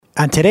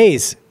On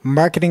today's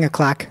Marketing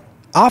O'Clock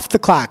Off the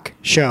Clock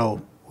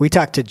show, we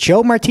talked to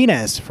Joe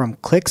Martinez from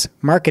Clicks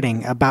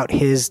Marketing about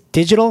his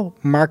digital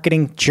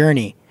marketing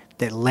journey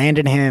that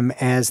landed him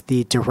as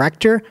the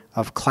Director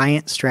of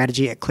Client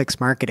Strategy at Clicks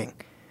Marketing.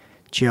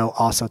 Joe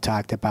also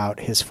talked about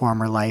his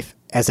former life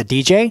as a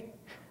DJ,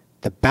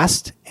 the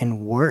best and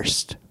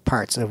worst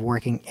parts of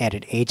working at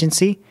an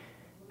agency,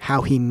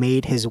 how he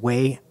made his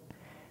way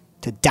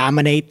to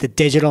dominate the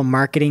digital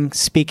marketing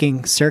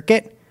speaking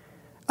circuit.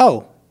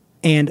 Oh,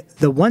 and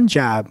the one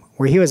job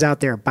where he was out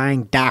there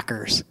buying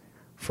Dockers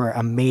for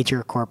a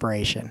major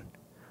corporation.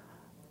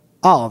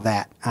 All of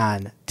that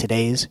on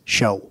today's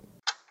show.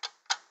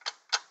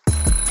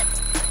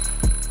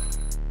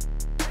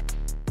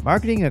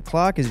 Marketing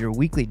O'Clock is your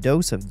weekly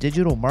dose of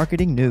digital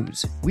marketing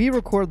news. We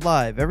record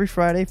live every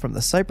Friday from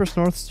the Cypress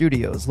North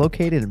Studios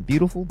located in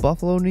beautiful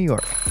Buffalo, New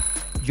York.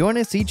 Join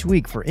us each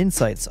week for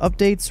insights,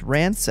 updates,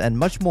 rants, and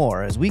much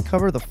more as we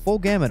cover the full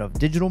gamut of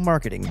digital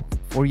marketing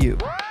for you.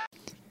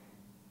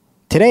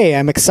 Today,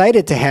 I'm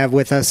excited to have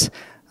with us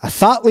a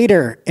thought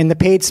leader in the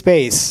paid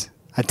space,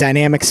 a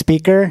dynamic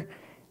speaker,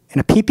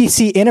 and a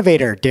PPC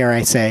innovator, dare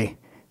I say,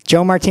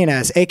 Joe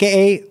Martinez,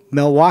 a.k.a.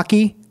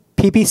 Milwaukee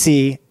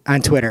PPC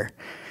on Twitter,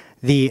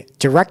 the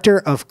Director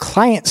of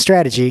Client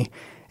Strategy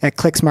at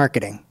Clicks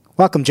Marketing.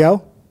 Welcome,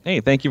 Joe.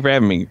 Hey, thank you for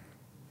having me.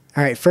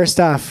 All right, first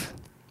off,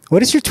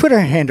 what does your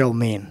Twitter handle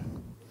mean?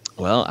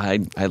 Well,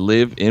 I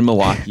live in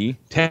Milwaukee,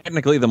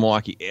 technically the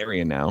Milwaukee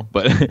area now,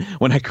 but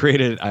when I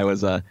created it, I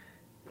was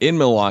in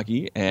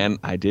Milwaukee, and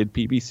I did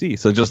PPC.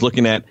 So just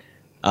looking at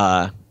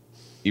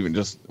even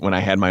just when I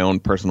had my own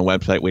personal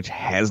website, which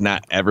has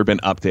not ever been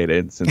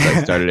updated since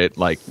I started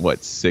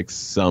it 6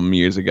 some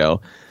years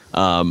ago,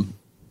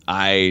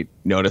 I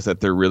noticed that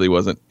there really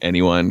wasn't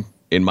anyone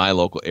in my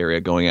local area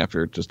going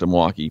after just a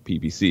Milwaukee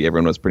PPC.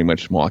 Everyone was pretty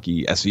much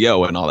Milwaukee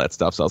SEO and all that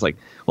stuff. So I was like,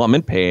 well, I'm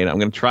in paid. I'm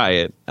going to try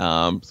it.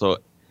 So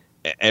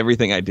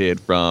everything I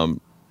did,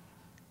 from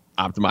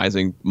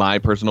optimizing my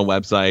personal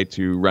website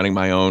to running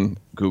my own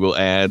Google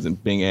ads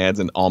and Bing ads,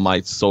 and all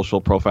my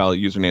social profile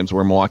usernames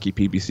were Milwaukee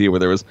PPC, where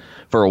there was,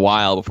 for a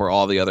while before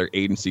all the other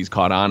agencies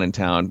caught on in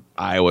town,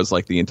 I was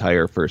like the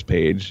entire first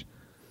page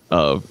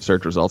of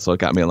search results. So it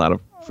got me a lot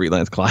of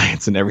freelance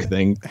clients and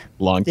everything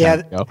long time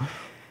ago.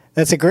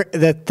 That's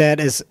that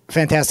is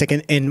fantastic.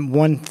 And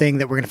one thing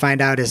that we're going to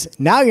find out is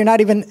now you're not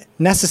even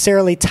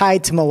necessarily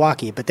tied to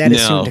Milwaukee, but that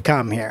is soon to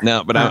come here.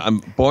 No, but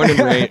I'm born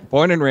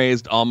and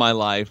raised all my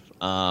life.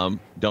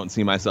 Don't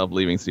see myself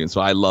leaving soon.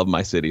 So I love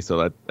my city, so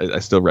that I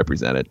still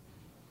represent it.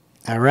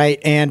 All right.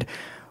 And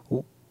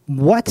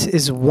what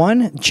is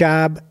one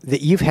job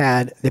that you've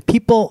had that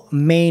people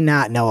may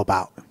not know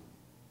about?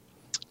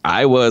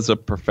 I was a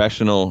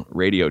professional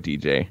radio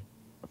DJ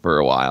for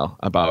a while,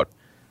 about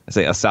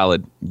a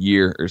solid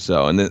year or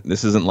so. And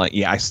this isn't like,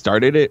 I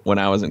started it when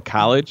I was in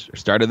college, or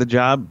started the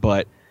job,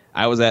 but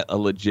I was at a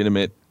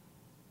legitimate,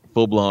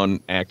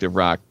 full-blown active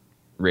rock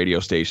radio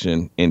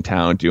station in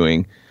town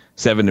doing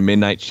 7 to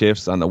midnight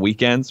shifts on the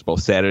weekends,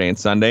 both Saturday and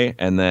Sunday.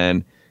 And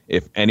then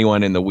if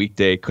anyone in the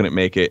weekday couldn't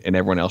make it and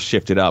everyone else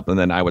shifted up, and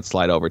then I would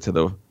slide over to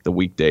the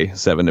weekday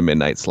 7 to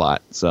midnight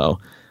slot. So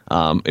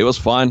it was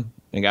fun.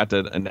 I got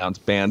to announce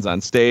bands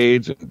on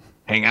stage and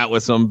hang out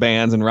with some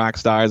bands and rock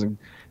stars, and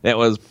that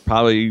was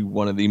probably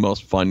one of the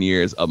most fun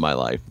years of my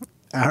life.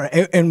 All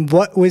right. And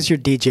what was your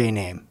DJ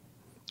name?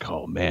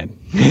 Oh, man.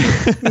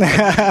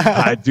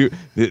 I do.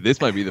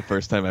 This might be the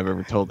first time I've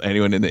ever told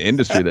anyone in the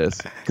industry this.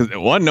 Because,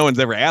 one, no one's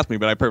ever asked me,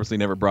 but I purposely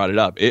never brought it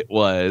up. It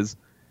was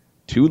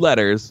 2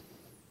 letters,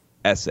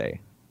 essay.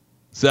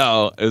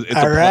 So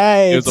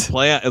it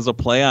was a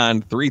play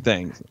on 3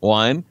 things.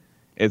 One,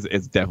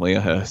 it's definitely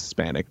a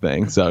Hispanic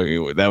thing.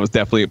 So that was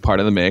definitely a part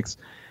of the mix.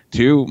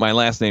 2, my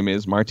last name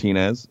is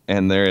Martinez,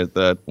 and they're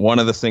one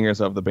of the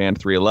singers of the band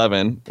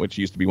 311, which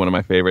used to be one of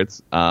my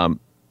favorites.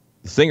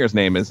 The singer's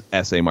name is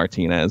S.A.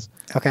 Martinez.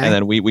 Okay. And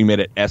then we made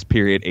it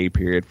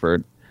S.A.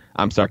 for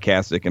I'm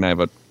sarcastic, and I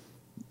have a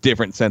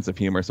different sense of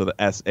humor, so the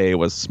S.A.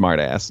 was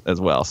smartass as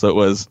well. So it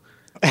was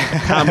a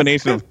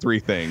combination of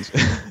 3 things.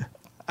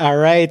 All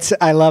right.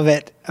 I love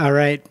it. All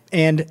right.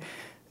 And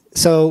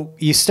so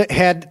you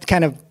had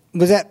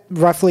was that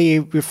roughly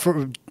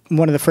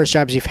one of the first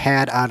jobs you've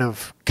had out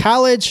of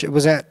college?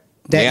 Was that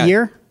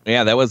year?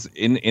 Yeah, that was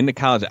into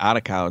college, out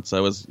of college. So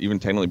it was even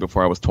technically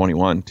before I was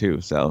 21 too.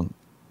 So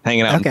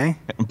hanging out in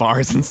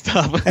bars and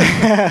stuff.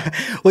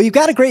 Well, you've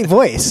got a great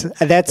voice.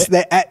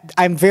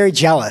 I'm very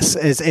jealous,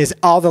 as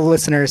all the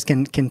listeners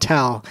can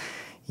tell.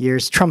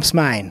 Yours trumps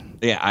mine.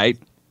 Yeah,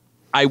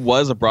 I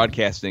was a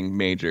broadcasting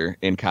major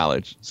in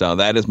college. So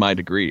that is my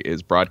degree,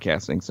 is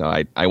broadcasting.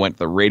 So I went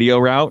the radio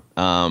route.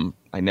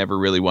 I never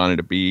really wanted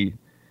to be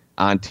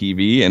on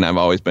TV, and I've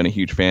always been a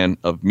huge fan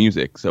of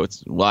music. So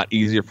it's a lot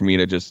easier for me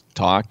to just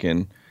talk,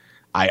 and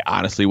I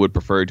honestly would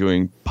prefer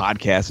doing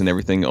podcasts and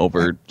everything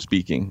over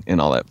speaking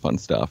and all that fun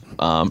stuff.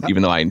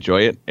 Even though I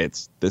enjoy it,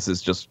 this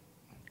is just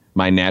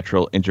my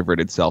natural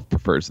introverted self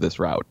prefers this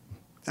route.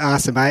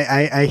 Awesome.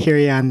 I hear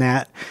you on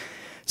that.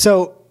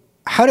 So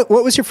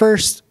what was your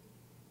first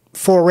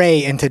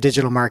foray into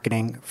digital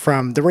marketing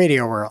from the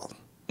radio world?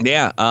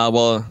 Yeah.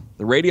 Well,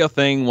 the radio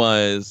thing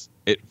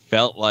it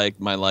felt like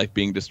my life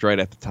being destroyed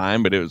at the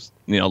time, but it was,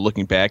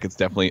 looking back, it's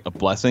definitely a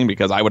blessing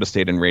because I would have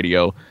stayed in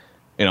radio,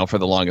 for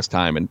the longest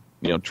time and,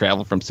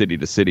 traveled from city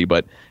to city.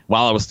 But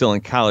while I was still in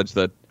college,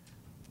 the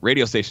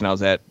radio station I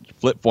was at,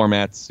 flip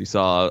formats, you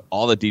saw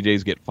all the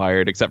DJs get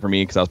fired except for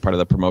me because I was part of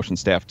the promotion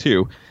staff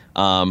too.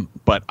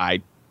 But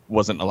I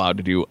wasn't allowed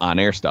to do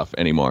on-air stuff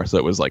anymore. So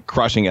it was like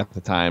crushing at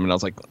the time. And I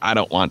was like, I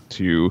don't want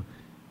to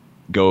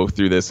go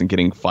through this and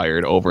getting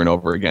fired over and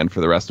over again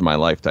for the rest of my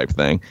life type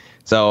thing.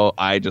 So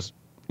I just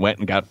went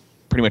and got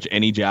pretty much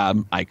any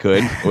job I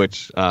could,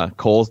 which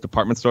Kohl's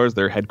department stores,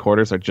 their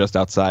headquarters are just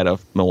outside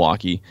of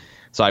Milwaukee.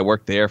 So I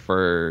worked there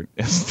for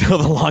still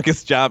the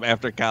longest job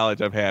after college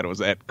I've had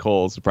was at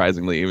Kohl's,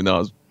 surprisingly, even though I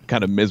was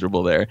kind of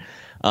miserable there.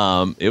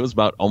 It was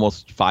about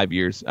almost 5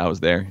 years I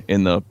was there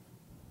in the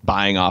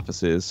buying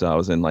offices. So I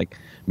was in like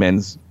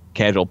men's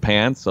casual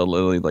pants, so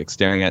literally like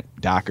staring at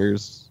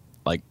Dockers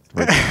like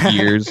for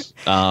years.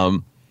 I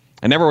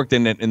never worked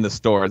in the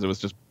stores. It was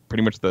just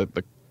pretty much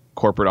the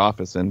corporate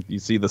office, and you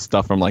see the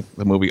stuff from like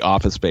the movie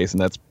Office Space, and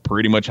that's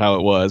pretty much how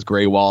it was.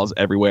 Gray walls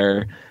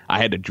everywhere.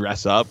 I had to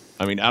dress up.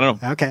 I mean, I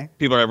don't know if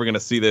people are ever going to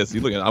see this.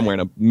 You look at, I'm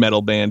wearing a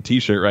metal band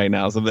t-shirt right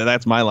now, so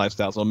that's my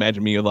lifestyle. So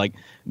imagine me with like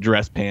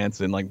dress pants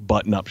and like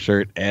button-up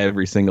shirt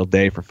every single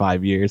day for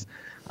 5 years.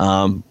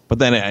 But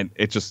then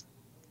it just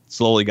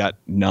slowly got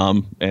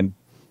numb and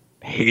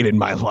hated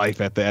my life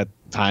at that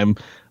time.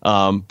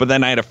 But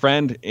then I had a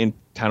friend in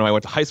town who I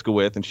went to high school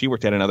with, and she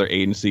worked at another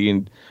agency,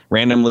 and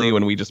randomly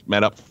when we just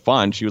met up for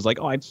fun, she was like,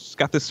 oh, I just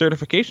got this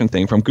certification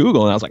thing from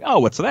Google. And I was like, oh,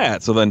 what's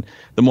that? So then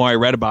the more I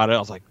read about it, I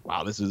was like,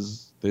 wow, this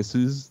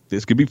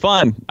could be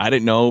fun. I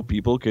didn't know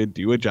people could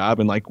do a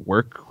job and like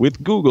work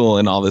with Google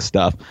and all this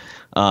stuff.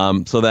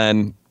 So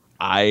then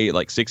I,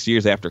 like 6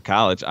 years after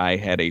college, I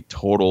had a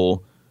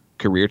total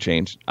career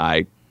change.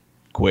 I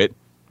quit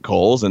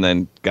Kohl's and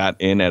then got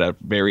in at a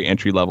very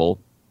entry level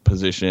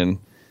position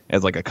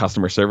as like a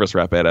customer service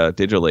rep at a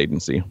digital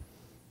agency.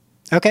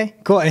 Okay,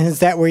 cool. And is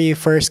that where you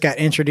first got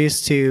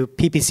introduced to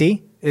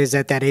PPC? Is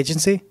that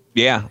agency?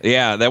 Yeah.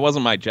 That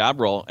wasn't my job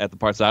role at the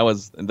parts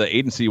the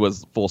agency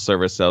was full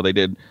service. So they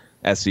did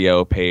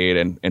SEO, paid,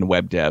 and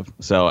web dev.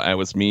 So it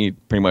was me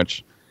pretty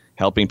much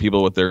helping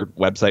people with their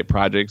website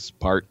projects,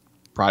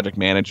 project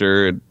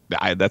manager.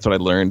 That's what I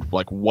learned,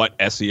 like what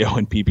SEO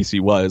and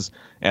PPC was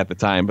at the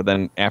time. But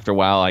then after a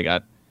while, I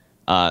got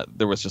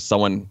there was just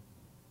someone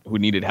who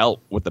needed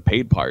help with the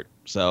paid part.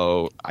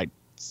 So I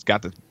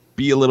got to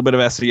be a little bit of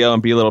SEO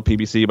and be a little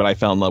PPC, but I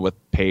fell in love with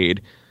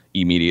paid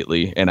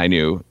immediately. And I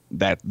knew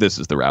that this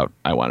is the route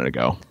I wanted to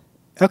go.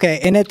 Okay.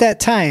 And at that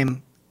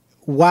time,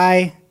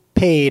 why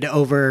paid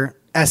over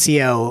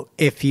SEO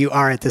if you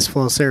are at this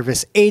full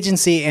service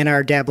agency and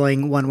are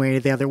dabbling one way or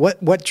the other?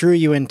 What drew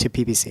you into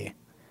PPC?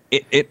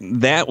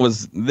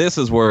 This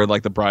is where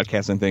like the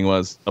broadcasting thing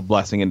was a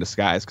blessing in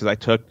disguise, because I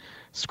took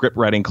script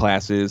writing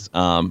classes.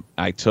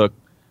 I took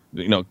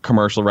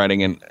commercial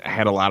writing and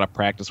had a lot of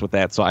practice with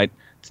that. So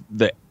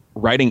the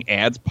writing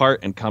ads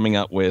part and coming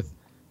up with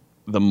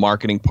the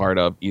marketing part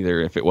of either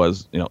if it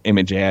was,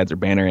 image ads or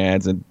banner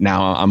ads. And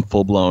now I'm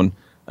full blown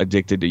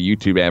addicted to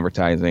YouTube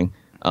advertising.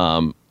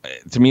 To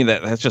me,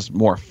 that's just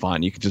more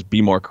fun. You could just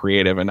be more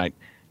creative. And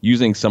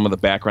using some of the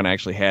background I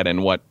actually had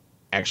and what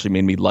actually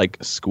made me like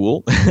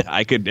school,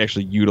 I could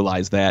actually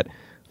utilize that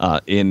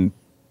in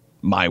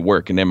my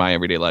work and in my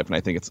everyday life. And I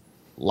think it's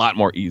a lot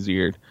more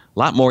easier.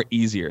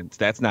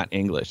 That's not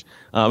English.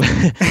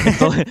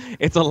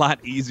 It's a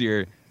lot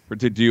easier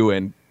to do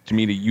and to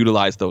me to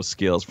utilize those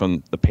skills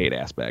from the paid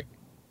aspect.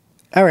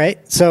 All right.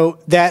 So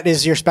that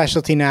is your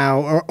specialty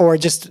now, or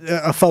just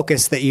a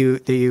focus that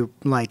you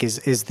like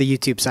is the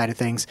YouTube side of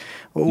things.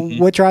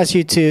 Mm-hmm. What draws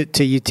you to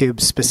YouTube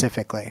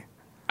specifically?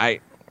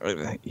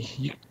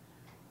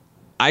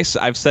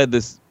 I've said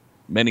this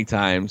many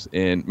times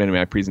in many of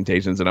my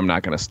presentations, and I'm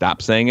not going to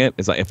stop saying it.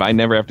 It's like, if I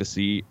never have to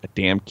see a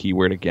damn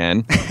keyword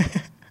again,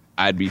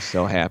 I'd be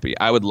so happy.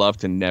 I would love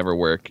to never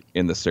work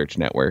in the search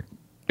network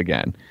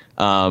again.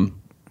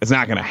 It's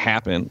not going to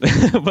happen,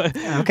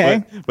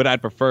 but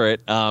I'd prefer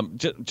it.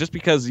 Just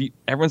because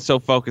everyone's so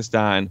focused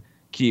on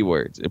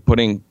keywords,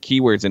 putting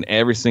keywords in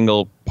every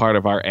single part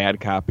of our ad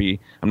copy.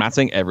 I'm not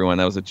saying everyone,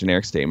 that was a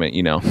generic statement,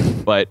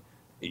 but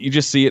you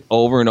just see it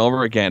over and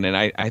over again. And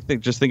I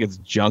think it's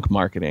junk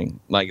marketing.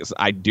 Like,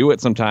 I do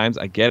it sometimes.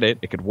 I get it.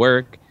 It could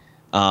work.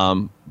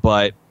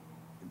 But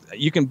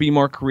you can be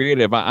more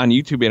creative on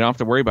YouTube. You don't have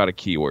to worry about a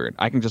keyword.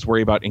 I can just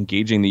worry about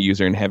engaging the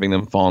user and having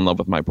them fall in love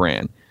with my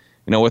brand.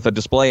 With a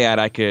display ad,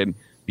 I could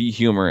be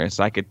humorous.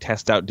 I could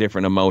test out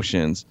different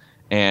emotions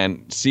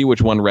and see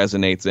which one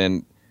resonates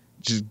and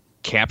just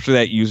capture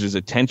that user's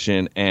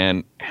attention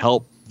and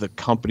help the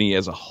company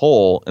as a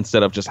whole,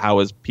 instead of just how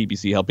is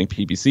PPC helping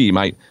PPC.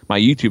 My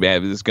YouTube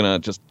ad is going to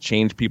just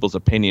change people's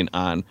opinion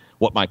on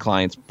what my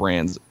clients'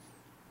 brands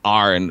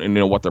are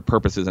and what their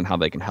purpose is and how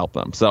they can help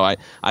them. So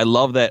I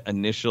love that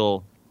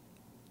initial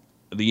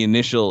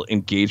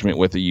engagement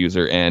with the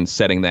user and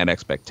setting that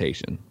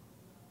expectation.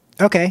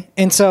 Okay.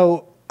 And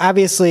so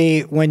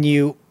obviously when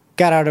you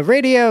got out of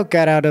radio,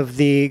 got out of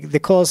the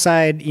coal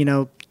side,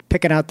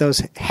 picking out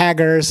those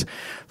haggers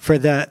for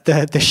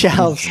the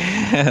shelves.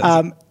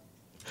 Yes.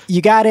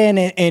 You got in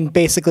and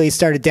basically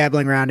started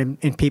dabbling around in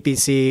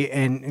PPC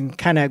and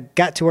kind of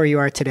got to where you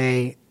are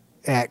today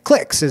at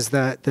Clicks as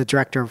the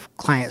director of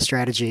client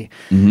strategy.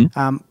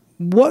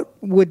 What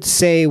would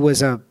say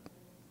was a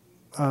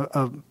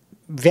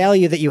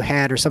value that you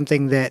had or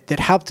something that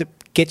helped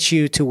get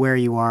you to where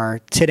you are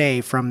today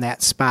from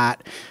that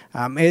spot?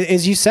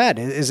 As you said,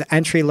 is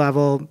entry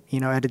level,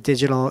 at a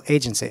digital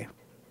agency.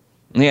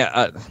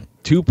 Yeah,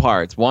 two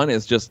parts. One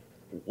is just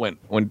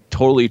when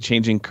totally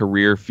changing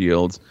career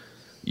fields,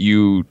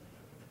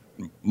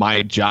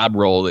 my job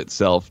role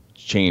itself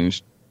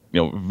changed,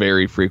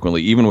 very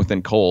frequently. Even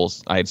within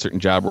Kohl's, I had certain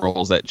job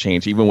roles that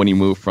changed. Even when you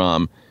move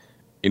from,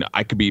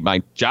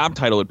 my job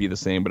title would be the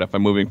same, but if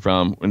I'm moving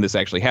from, when this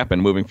actually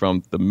happened, moving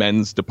from the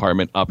men's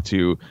department up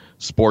to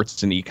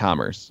sports and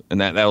e-commerce,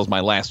 and that was my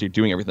last year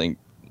doing everything.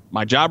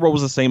 My job role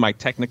was the same. My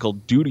technical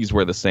duties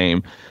were the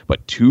same,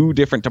 but two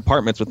different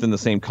departments within the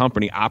same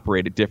company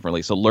operated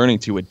differently. So learning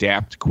to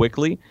adapt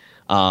quickly,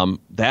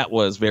 that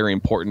was very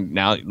important.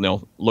 Now,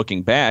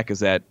 looking back, is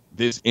that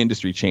this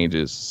industry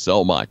changes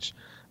so much,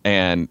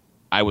 and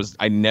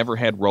I never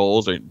had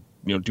roles, or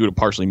due to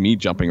partially me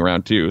jumping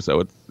around too.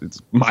 So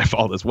it's my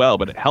fault as well,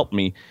 but it helped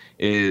me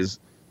is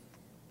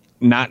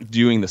not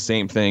doing the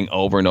same thing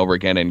over and over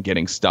again and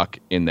getting stuck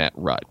in that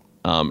rut.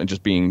 And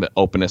just being the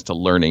openness to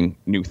learning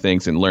new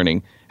things and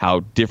learning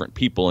how different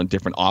people in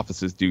different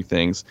offices do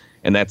things.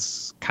 And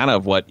that's kind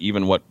of what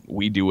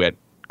we do at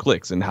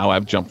Clicks, and how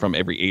I've jumped from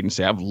every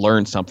agency. I've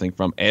learned something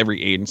from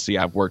every agency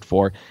I've worked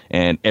for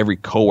and every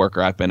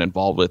coworker I've been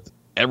involved with.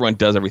 Everyone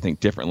does everything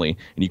differently,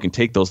 and you can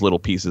take those little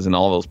pieces and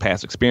all those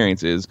past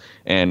experiences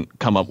and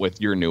come up with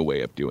your new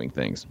way of doing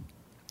things.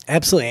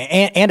 Absolutely.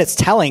 And it's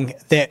telling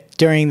that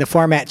during the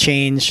format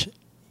change,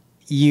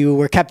 you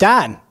were kept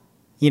on,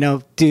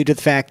 due to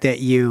the fact that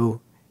you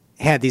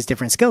had these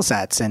different skill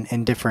sets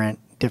and different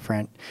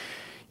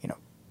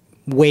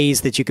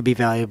ways that you could be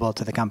valuable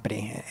to the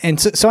company. And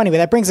so anyway,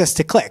 that brings us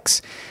to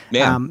Clicks.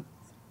 Yeah.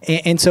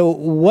 And so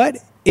what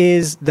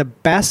is the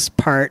best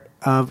part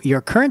of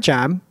your current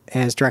job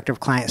as director of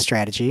client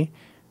strategy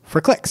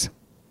for Clicks?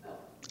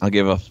 I'll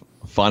give a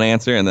fun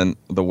answer and then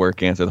the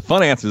work answer. The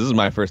fun answer, this is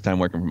my first time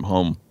working from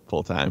home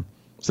full time.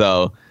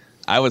 So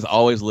I was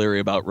always leery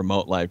about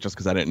remote life just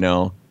because I didn't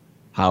know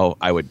how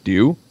I would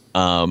do.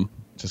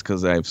 Just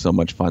because I have so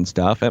much fun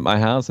stuff at my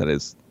house that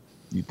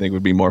you'd think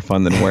would be more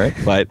fun than work.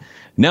 But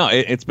no,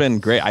 it's been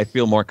great. I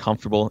feel more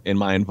comfortable in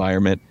my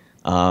environment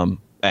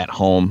at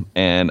home,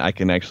 and I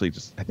can actually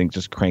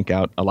just crank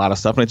out a lot of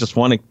stuff. And it's just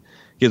fun. It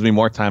gives me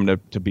more time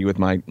to be with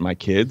my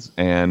kids.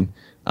 And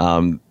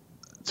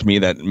to me,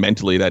 that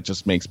mentally, that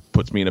just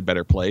puts me in a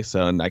better place.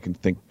 And I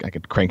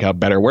could crank out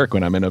better work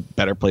when I'm in a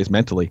better place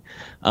mentally.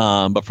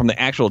 But from the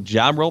actual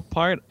job role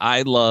part,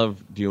 I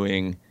love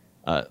doing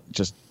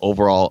just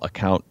overall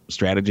account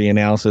strategy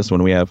analysis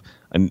when we have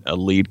a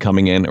lead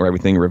coming in or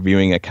everything,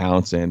 reviewing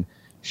accounts and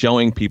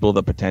showing people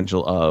the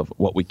potential of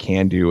what we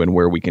can do and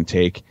where we can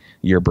take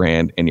your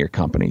brand and your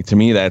company. To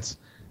me, that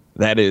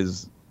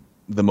is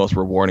the most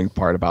rewarding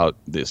part about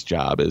this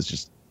job, is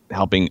just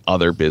helping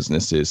other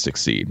businesses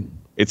succeed.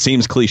 It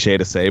seems cliche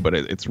to say, but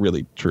it's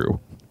really true.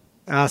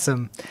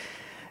 Awesome.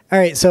 All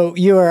right. So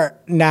you are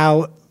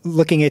now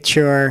looking at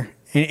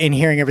and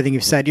hearing everything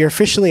you've said. You're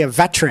officially a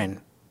veteran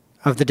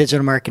of the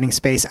digital marketing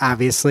space,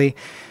 obviously.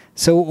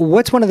 So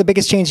what's one of the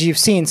biggest changes you've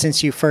seen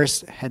since you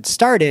first had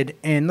started?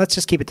 And let's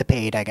just keep it to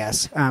paid, I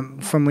guess.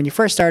 From when you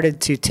first started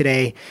to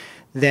today,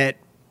 that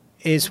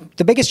is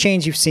the biggest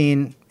change you've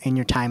seen in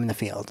your time in the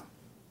field.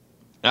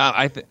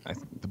 The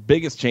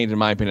biggest change, in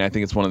my opinion, I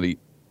think it's one of the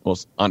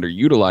most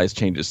underutilized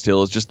changes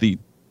still, is just the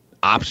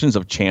options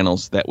of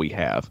channels that we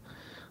have.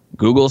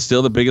 Google is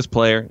still the biggest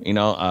player.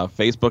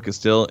 Facebook is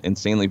still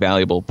insanely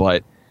valuable,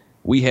 but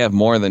we have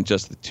more than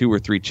just the 2 or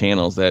 3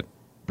 channels that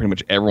pretty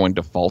much everyone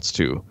defaults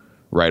to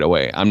right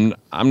away. I'm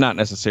not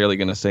necessarily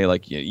going to say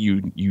like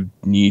you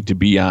need to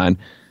be on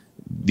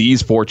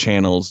these 4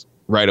 channels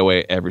right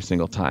away every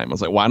single time. I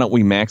was like, why don't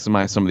we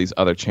maximize some of these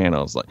other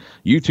channels? Like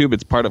YouTube,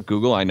 it's part of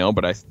Google, I know,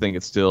 but I think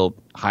it's still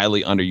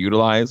highly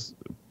underutilized.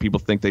 People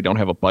think they don't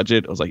have a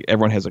budget. I was like,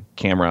 everyone has a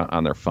camera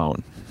on their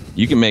phone.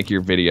 You can make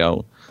your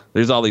video.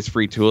 There's all these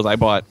free tools. I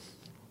bought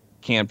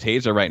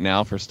Camtasia right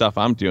now for stuff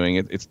I'm doing.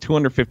 It's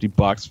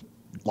 $250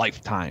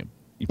 lifetime.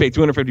 You pay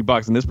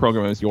 $250 and this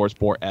program is yours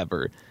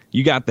forever.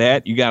 You got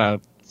that. You got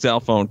a cell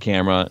phone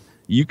camera.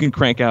 You can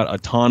crank out a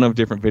ton of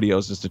different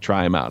videos just to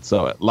try them out.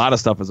 So a lot of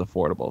stuff is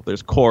affordable.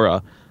 There's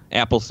Quora,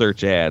 Apple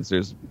Search Ads,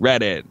 there's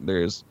Reddit,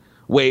 there's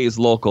Waze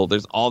Local.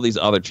 There's all these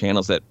other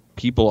channels that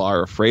people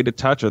are afraid to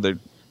touch, or they're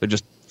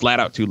just flat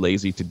out too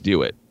lazy to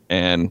do it.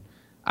 And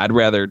I'd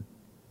rather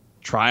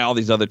try all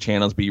these other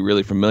channels, be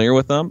really familiar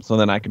with them, so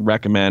then I can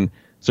recommend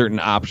certain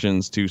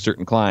options to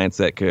certain clients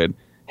that could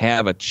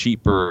have a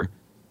cheaper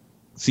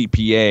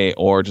CPA,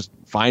 or just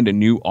find a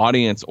new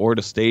audience, or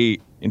to stay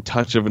in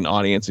touch of an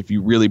audience if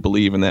you really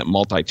believe in that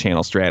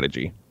multi-channel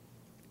strategy.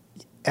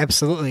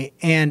 Absolutely.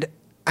 And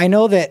I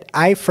know that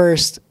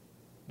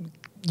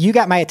you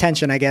got my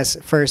attention, I guess,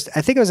 first.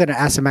 I think it was at an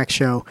SMX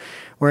show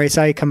where I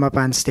saw you come up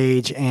on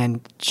stage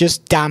and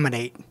just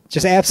dominate,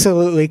 just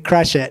absolutely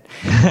crush it.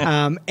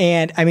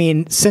 And I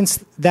mean,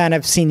 since then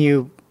I've seen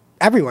you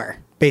everywhere,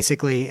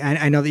 basically.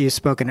 I know that you've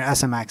spoken at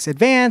SMX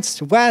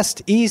Advanced,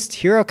 West, East,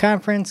 Hero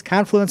Conference,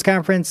 Confluence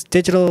Conference,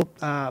 Digital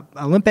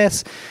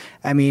Olympus.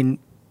 I mean,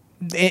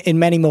 and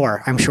many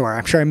more, I'm sure.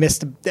 I'm sure I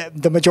missed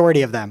the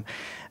majority of them.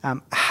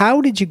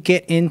 How did you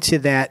get into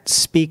that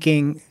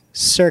speaking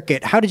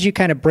circuit? How did you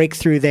kind of break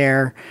through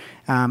there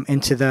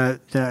into the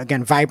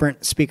again,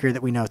 vibrant speaker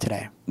that we know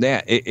today?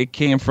 Yeah, it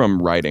came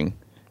from writing,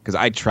 because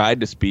I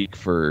tried to speak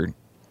for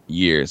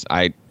years.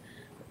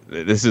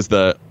 This is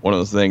one of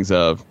those things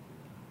of,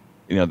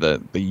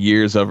 the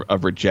years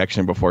of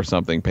rejection before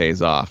something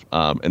pays off.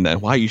 And then,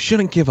 you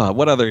shouldn't give up.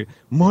 What other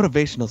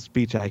motivational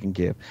speech I can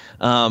give?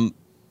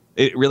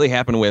 It really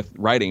happened with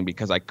writing,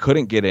 because I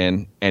couldn't get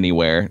in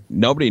anywhere.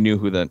 Nobody knew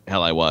who the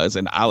hell I was.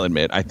 And I'll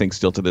admit, I think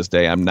still to this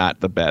day, I'm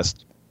not the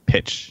best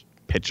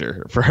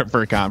pitcher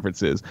for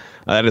conferences.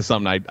 That is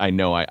something I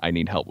know I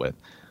need help with.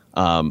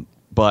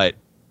 But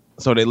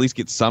so to at least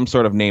get some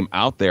sort of name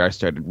out there, I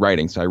started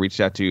writing. So I reached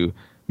out to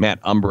Matt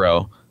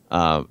Umbro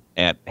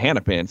at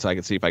Hannah so I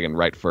could see if I can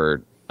write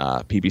for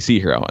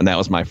PPC Hero. And that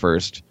was my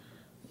first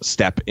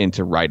step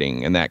into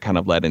writing. And that kind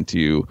of led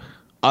into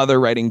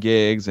other writing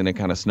gigs, and it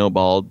kind of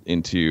snowballed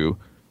into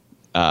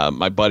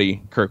my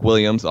buddy Kirk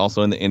Williams,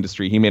 also in the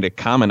industry. He made a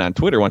comment on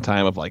Twitter one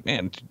time of like,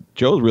 man,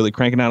 Joe's really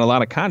cranking out a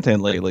lot of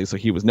content lately, so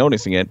he was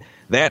noticing it.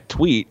 That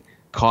tweet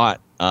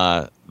caught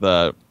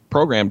the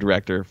program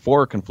director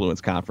for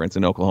Confluence Conference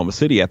in Oklahoma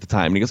City at the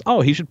time, and he goes,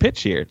 oh, he should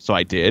pitch here. So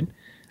I did.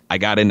 I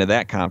got into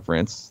that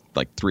conference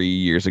like 3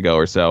 years ago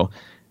or so,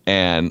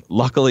 and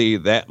luckily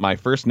that my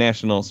first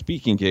national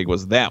speaking gig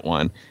was that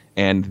one,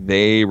 and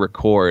they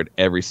record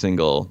every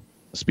single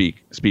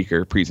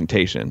speaker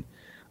presentation.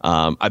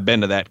 I've been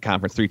to that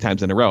conference 3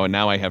 times in a row, and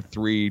now I have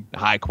 3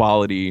 high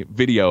quality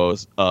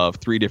videos of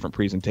 3 different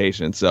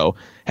presentations. So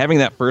having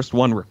that first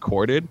one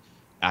recorded,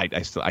 I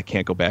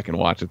can't go back and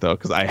watch it though,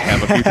 because I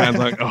have a few times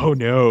like, oh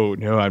no,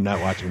 I'm not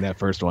watching that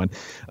first one,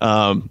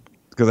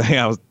 because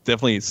I was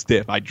definitely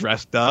stiff. I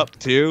dressed up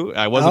too.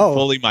 I wasn't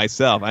fully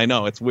myself. I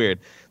know, it's weird.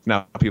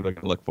 Now people are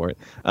gonna look for it.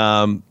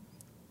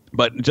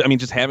 But I mean,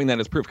 just having that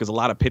as proof, because a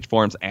lot of pitch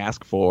forums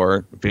ask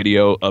for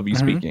video of you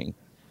speaking.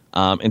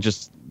 And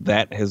just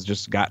that has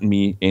just gotten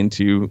me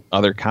into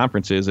other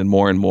conferences and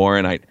more,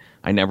 and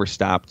I never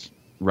stopped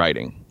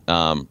writing.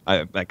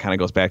 That kind of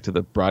goes back to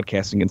the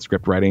broadcasting and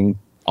script writing,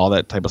 all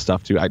that type of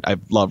stuff too. I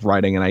love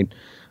writing, and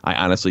I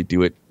honestly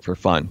do it for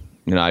fun.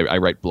 I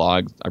write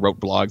blogs. I wrote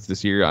blogs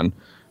this year on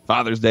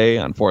Father's Day,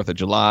 on 4th of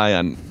July,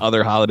 on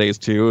other holidays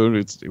too.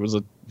 It was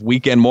a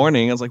weekend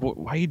morning. I was like,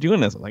 why are you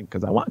doing this? I'm like,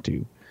 because I want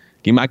to.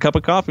 Give me my cup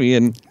of coffee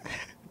and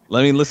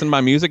let me listen to my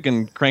music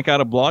and crank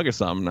out a blog or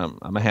something.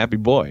 I'm a happy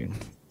boy.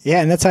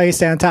 Yeah, and that's how you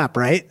stay on top,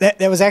 right?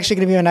 That was actually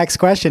going to be my next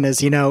question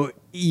is,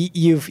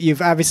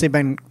 you've obviously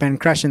been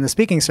crushing the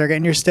speaking circuit,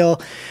 and you're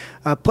still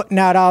putting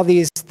out all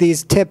these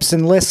tips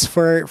and lists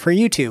for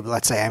YouTube,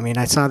 let's say. I mean,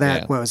 I saw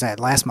that, What was that,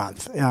 last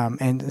month,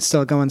 and it's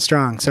still going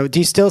strong. So do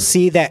you still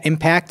see that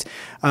impact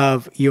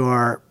of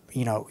your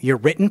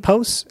written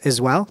posts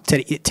as well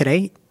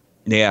today?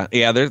 Yeah.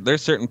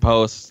 There's certain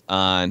posts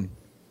on,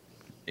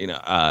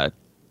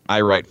 I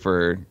write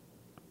for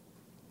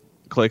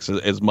Clicks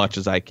as much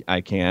as I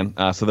can.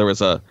 So there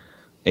was a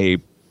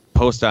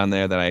post on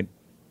there that I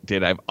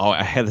did.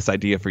 I had this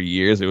idea for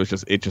years.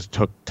 It just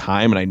took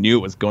time, and I knew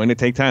it was going to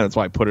take time. That's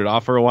why I put it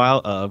off for a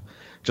while, of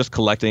just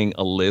collecting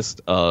a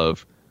list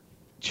of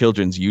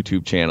children's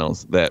YouTube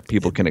channels that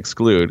people can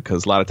exclude,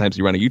 because a lot of times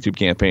you run a YouTube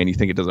campaign, you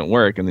think it doesn't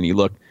work, and then you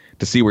look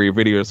to see where your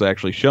videos are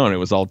actually shown. It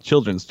was all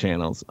children's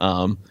channels.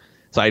 So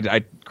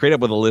I created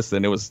up with a list,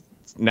 and it was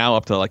now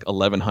up to like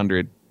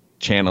 1,100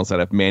 channels that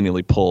I've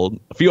manually pulled.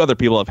 A few other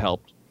people have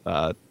helped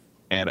add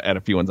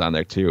a few ones on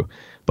there too,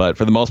 but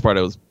for the most part,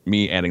 it was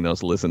me adding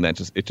those lists, and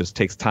it just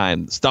takes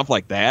time. Stuff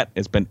like that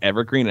has been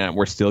evergreen, and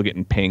we're still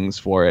getting pings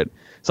for it.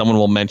 Someone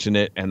will mention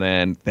it, and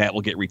then that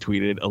will get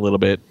retweeted a little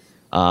bit.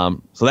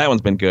 So that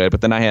one's been good.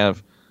 But then I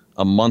have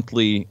a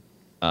monthly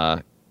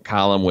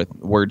column with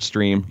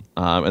WordStream,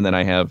 and then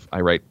I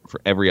write for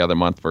every other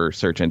month for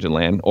Search Engine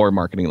Land or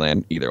Marketing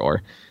Land, either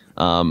or.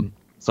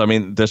 So, I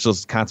mean, there's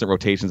just constant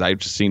rotations. I've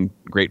just seen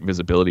great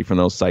visibility from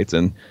those sites.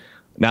 And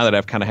now that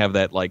I've kind of have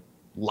that like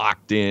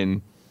locked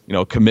in,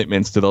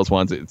 commitments to those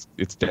ones,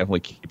 it's definitely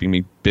keeping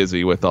me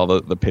busy with all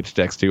the pitch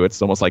decks too. It's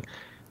almost like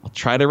I'll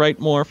try to write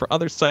more for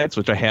other sites,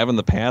 which I have in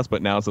the past,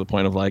 but now it's to the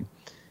point of like,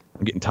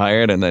 I'm getting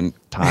tired, and then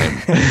time.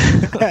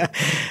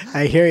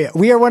 I hear you.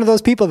 We are one of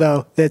those people,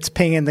 though, that's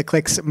pinging the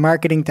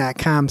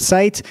clicksmarketing.com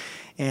site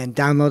and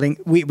downloading.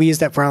 We use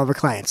that for all of our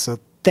clients. So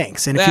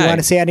thanks. And if you want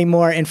to see any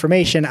more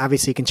information,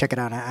 obviously you can check it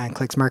out on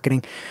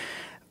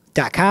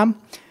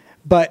clicksmarketing.com.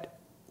 But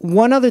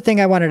one other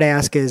thing I wanted to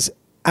ask is,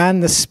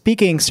 on the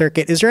speaking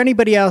circuit, is there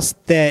anybody else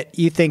that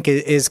you think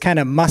is kind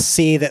of must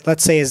see that,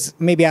 let's say, is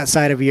maybe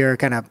outside of your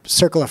kind of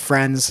circle of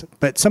friends,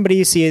 but somebody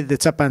you see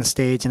that's up on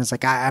stage and it's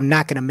like, I'm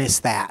not going to miss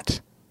that?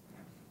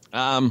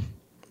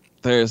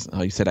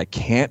 You said I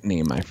can't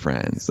name my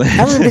friends.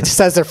 Everybody just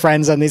says they're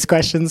friends on these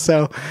questions.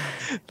 So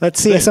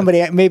let's see if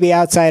somebody maybe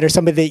outside or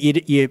somebody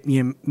that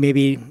you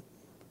maybe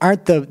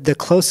aren't the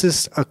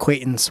closest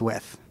acquaintance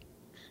with.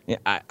 Yeah,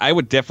 I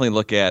would definitely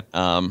look at,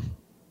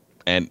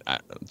 and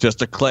just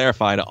to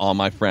clarify to all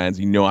my friends,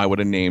 I would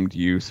have named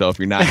you. So if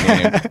you're not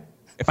named,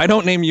 if I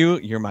don't name you,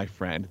 you're my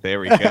friend. There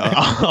we go.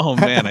 Oh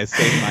man, I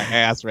saved my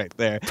ass right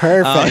there.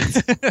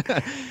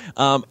 Perfect.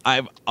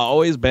 I've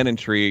always been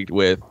intrigued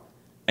with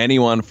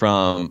anyone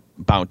from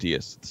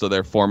Bounteous. So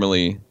they're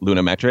formerly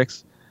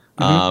Lunametrics.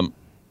 Mm-hmm.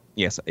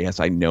 Yes,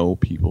 I know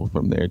people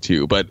from there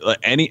too. But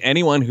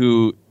anyone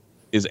who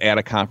is at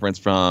a conference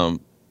from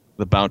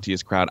the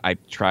Bounteous crowd, I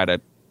try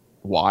to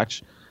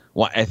watch.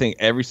 Well, I think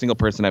every single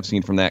person I've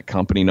seen from that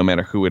company, no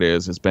matter who it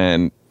is, has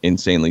been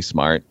insanely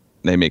smart.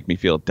 They make me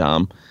feel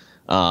dumb.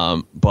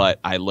 But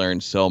I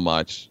learned so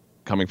much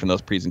coming from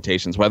those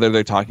presentations, whether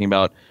they're talking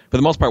about, for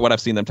the most part, what I've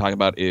seen them talk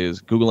about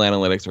is Google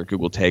Analytics or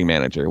Google Tag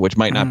Manager, which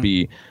might not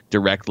be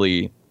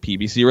directly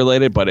PPC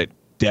related, but it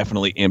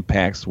definitely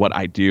impacts what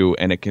I do,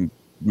 and it can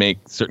make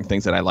certain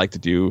things that I like to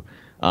do.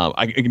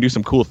 I can do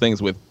some cool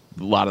things with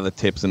a lot of the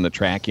tips and the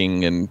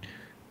tracking and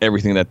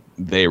everything that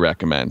they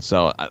recommend.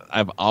 So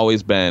I've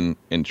always been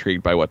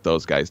intrigued by what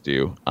those guys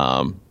do,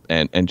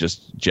 and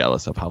just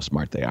jealous of how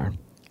smart they are.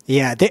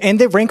 Yeah,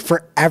 they rank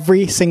for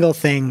every single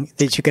thing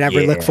that you could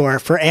ever look for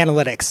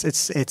analytics.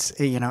 It's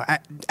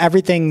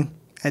everything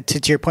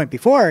to your point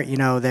before,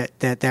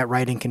 that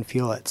writing can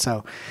fuel it.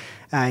 So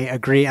I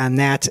agree on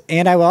that.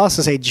 And I will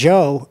also say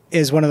Joe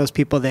is one of those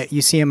people that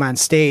you see him on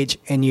stage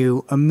and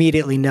you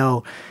immediately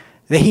know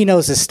that he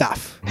knows his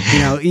stuff.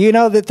 You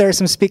know that there are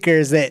some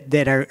speakers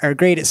that are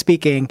great at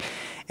speaking,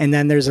 and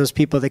then there's those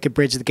people that could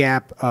bridge the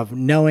gap of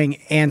knowing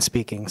and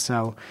speaking.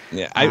 So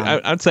yeah,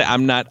 I'd say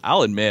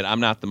I'll admit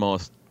I'm not the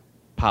most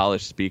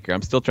polished speaker.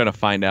 I'm still trying to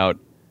find out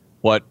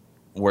what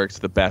works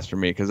the best for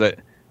me, because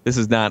this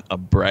is not a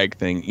brag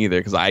thing either,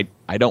 because I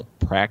don't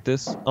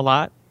practice a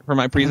lot for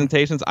my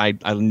presentations. I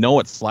know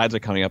what slides are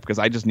coming up because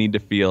I just need to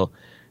feel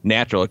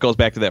natural. It goes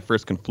back to that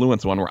first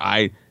Confluence one where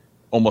I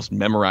almost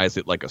memorized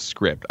it like a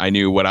script. I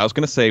knew what I was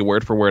going to say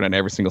word for word on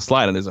every single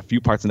slide, and there's a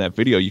few parts in that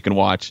video you can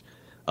watch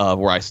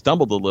where I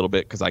stumbled a little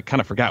bit because I kind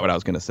of forgot what I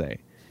was going to say.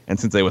 And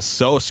since it was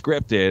so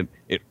scripted,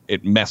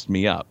 it messed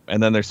me up.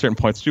 And then there's certain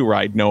points, too, where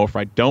I know if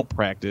I don't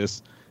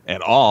practice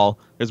at all,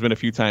 there's been a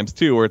few times,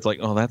 too, where it's like,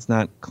 oh, that's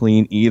not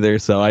clean either.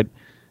 So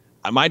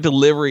my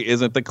delivery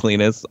isn't the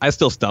cleanest. I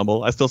still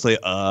stumble. I still say,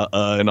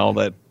 and all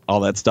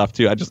that stuff,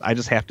 too. I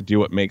just have to do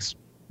what makes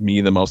me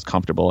the most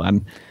comfortable.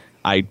 And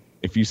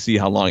if you see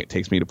how long it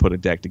takes me to put a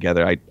deck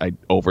together, I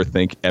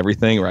overthink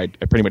everything, or I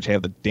pretty much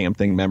have the damn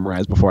thing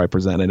memorized before I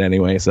present it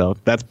anyway. So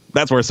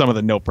that's where some of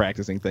the no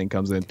practicing thing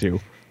comes in,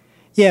 too.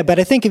 Yeah, but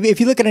I think if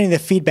you look at any of the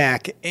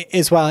feedback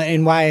as well,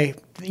 and why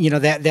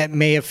that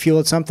may have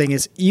fueled something,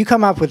 is you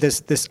come up with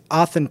this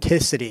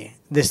authenticity,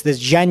 this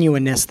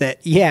genuineness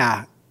that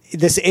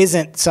this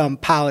isn't some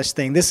polished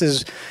thing. This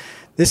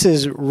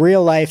is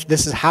real life.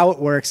 This is how it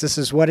works. This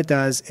is what it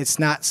does. It's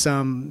not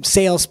some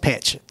sales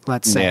pitch,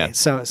 let's say. Yeah.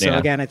 So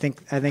again, I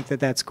think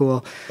that's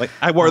cool. Like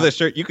I wore this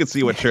shirt. You can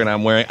see what shirt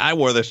I'm wearing. I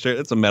wore this shirt.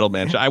 It's a Metal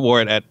Band shirt. I wore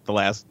it at the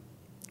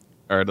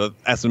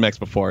SMX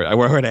before. I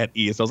wore it at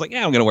E. So I was like,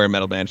 I'm going to wear a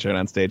Metal Band shirt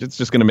on stage. It's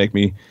just going to make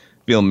me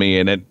feel me.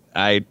 And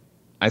I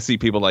see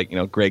people like,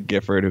 Greg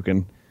Gifford who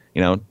can,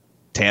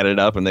 tat it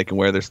up and they can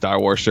wear their Star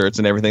Wars shirts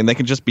and everything. They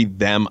can just be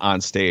them on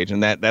stage.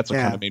 And that's what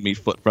kind of made me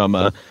flip from,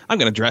 I'm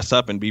going to dress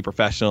up and be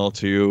professional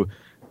to,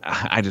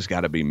 I just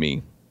got to be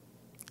me.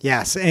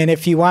 Yes. And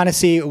if you want to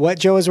see what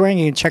Joe is wearing,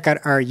 you can check out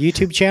our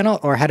YouTube channel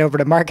or head over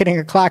to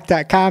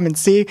marketingoclock.com and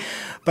see.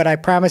 But I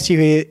promise you,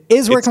 he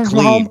is working from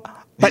home,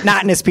 but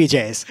not in his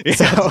PJs.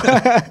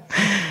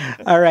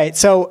 So, all right.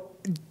 So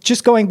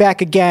just going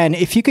back again,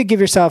 if you could give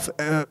yourself,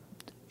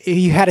 if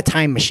you had a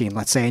time machine,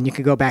 let's say, and you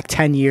could go back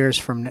 10 years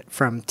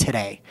from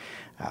today,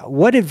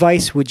 what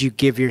advice would you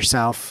give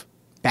yourself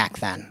back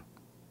then?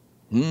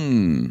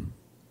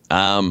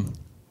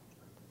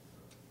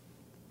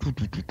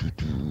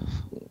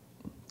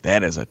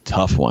 That is a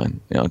tough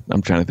one.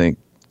 I'm trying to think.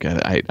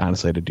 God, I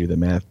honestly had to do the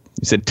math.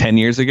 You said 10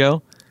 years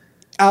ago?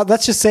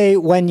 Let's just say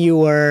when you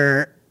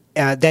were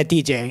that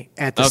DJ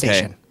at the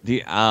station.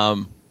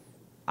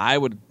 I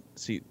would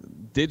see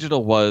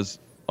digital was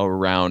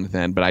around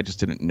then, but I just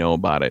didn't know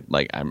about it.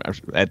 Like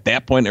at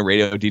that point, a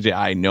radio DJ,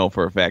 I know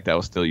for a fact I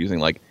was still using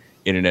like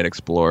Internet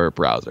Explorer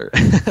browser.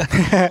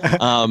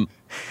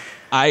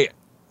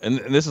 And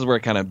this is where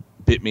it kind of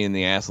bit me in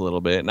the ass a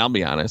little bit. And I'll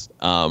be honest,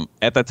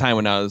 at that time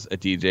when I was a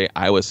DJ,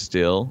 I was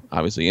still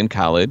obviously in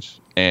college,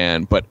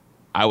 but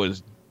I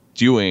was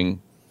doing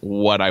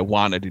what I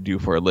wanted to do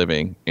for a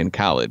living in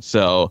college.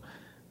 So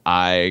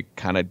I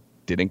kind of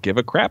didn't give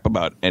a crap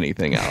about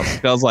anything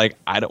else. I was like,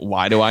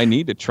 why do I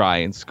need to try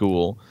in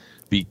school?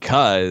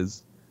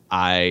 Because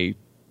I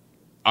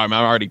I'm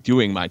already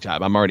doing my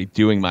job. I'm already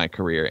doing my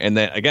career. And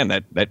that, again,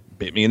 that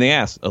bit me in the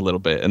ass a little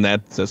bit. And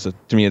that's just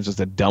to me, it's just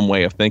a dumb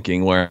way of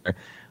thinking where,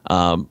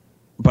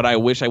 but I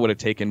wish I would have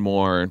taken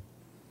more,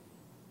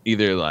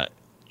 either like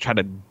try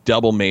to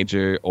double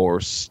major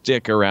or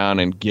stick around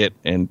and get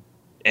an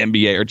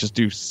MBA or just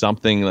do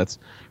something that's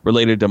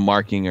related to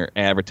marketing or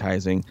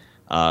advertising.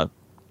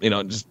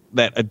 Just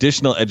that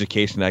additional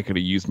education, I could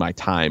have used my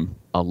time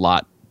a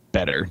lot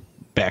better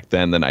back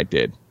then than I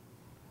did.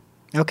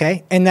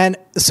 Okay. And then,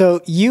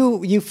 so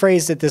you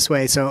phrased it this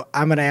way. So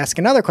I'm going to ask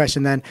another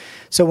question then.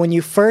 So when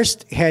you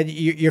first had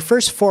your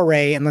first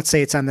foray, and let's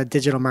say it's on the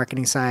digital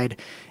marketing side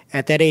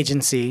at that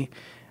agency,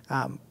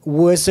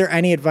 was there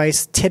any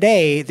advice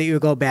today that you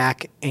would go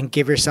back and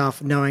give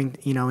yourself, knowing,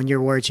 in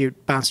your words, you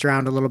bounced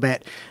around a little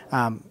bit?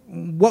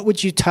 What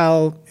would you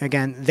tell,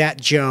 again, that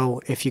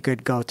Joe, if you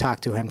could go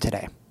talk to him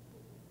today?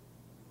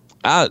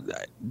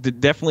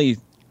 Definitely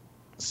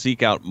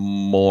seek out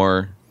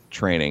more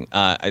training.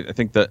 I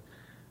think that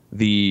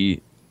I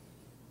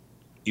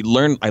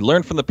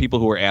learned from the people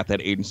who were at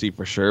that agency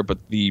for sure, but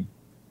the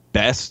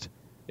best,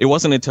 it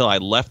wasn't until I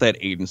left that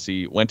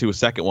agency, went to a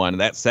second one, and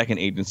that second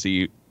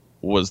agency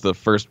was the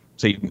first,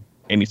 say,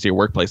 agency or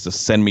workplace to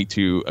send me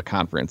to a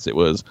conference. It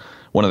was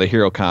one of the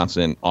Hero Cons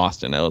in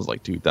Austin. That was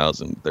like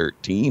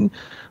 2013.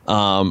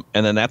 And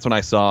then that's when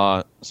I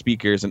saw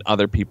speakers and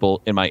other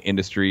people in my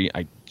industry.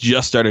 I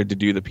just started to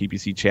do the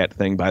PPC chat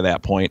thing by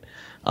that point.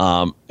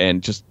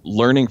 And just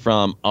learning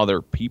from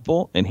other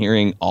people and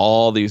hearing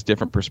all these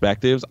different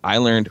perspectives, I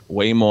learned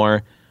way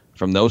more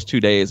from those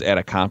 2 days at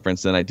a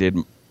conference than I did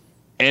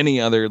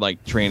any other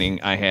like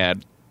training I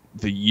had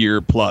the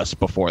year plus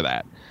before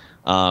that.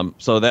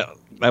 So that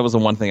was the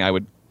one thing I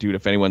would do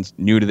if anyone's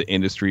new to the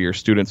industry or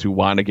students who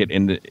want to get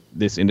into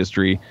this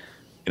industry.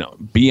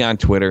 Be on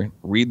Twitter,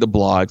 read the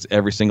blogs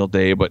every single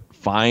day, but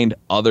find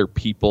other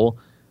people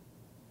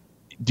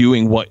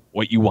doing what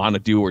you want to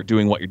do or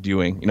doing what you're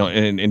doing,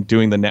 and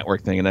doing the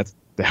network thing. And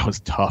that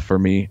was tough for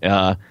me.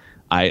 Like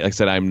I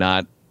said, I'm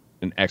not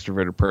an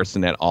extroverted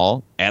person at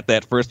all. At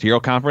that first Hero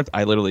conference,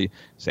 I literally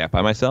sat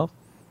by myself,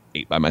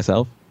 ate by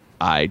myself.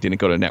 I didn't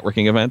go to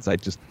networking events. I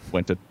just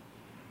went to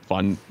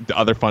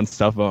other fun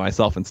stuff by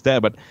myself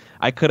instead. But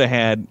I could have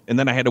had, and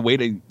then I had to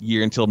wait a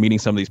year until meeting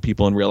some of these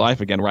people in real life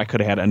again, where I could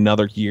have had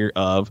another year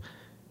of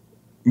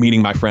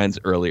meeting my friends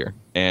earlier.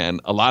 And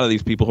a lot of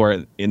these people who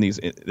are in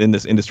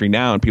this industry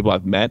now, and people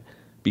I've met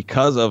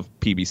because of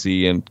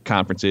PBC and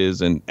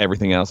conferences and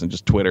everything else, and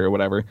just Twitter or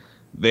whatever,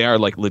 they are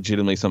like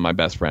legitimately some of my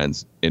best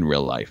friends in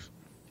real life.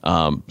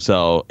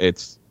 So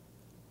it's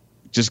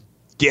just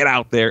get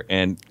out there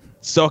and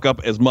soak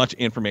up as much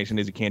information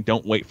as you can.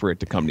 Don't wait for it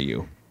to come to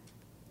you.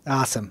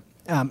 Awesome.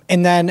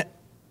 And then,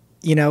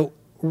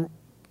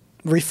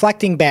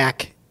 reflecting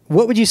back,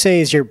 what would you say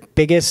is your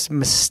biggest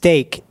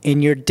mistake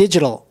in your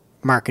digital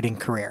marketing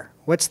career?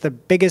 What's the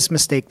biggest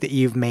mistake that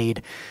you've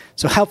made?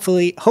 So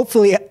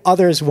hopefully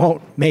others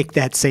won't make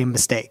that same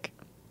mistake.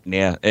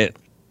 Yeah, it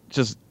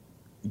just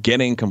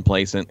getting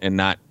complacent and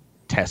not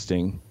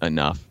testing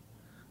enough.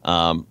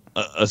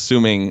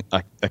 Assuming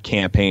a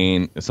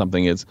campaign,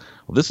 something is,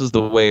 well, this is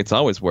the way it's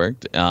always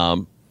worked.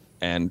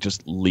 And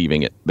just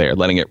leaving it there,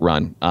 letting it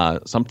run.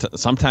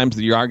 Sometimes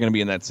you are going to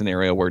be in that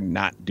scenario where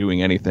not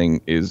doing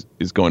anything is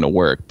going to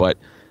work, but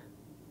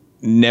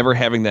never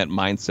having that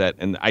mindset.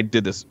 And I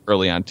did this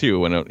early on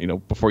too,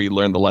 when before you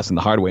learn the lesson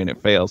the hard way and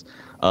it fails,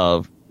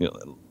 of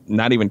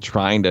not even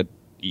trying to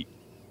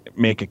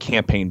make a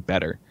campaign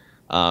better.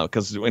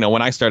 Because when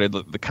I started,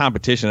 the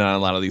competition on a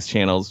lot of these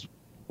channels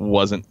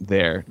wasn't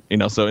there.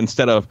 So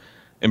instead of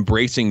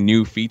embracing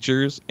new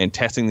features and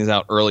testing these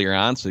out earlier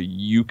on, so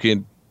you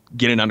can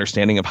get an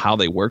understanding of how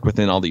they work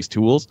within all these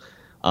tools,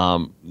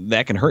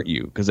 that can hurt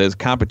you, because as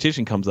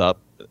competition comes up,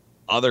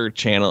 other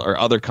channel or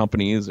other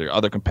companies or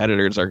other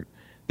competitors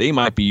they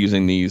might be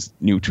using these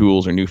new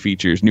tools or new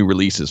features, new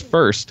releases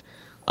first.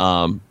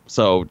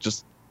 So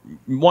just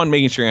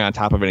making sure you're on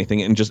top of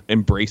anything and just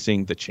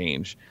embracing the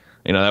change.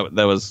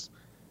 That was,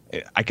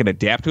 I can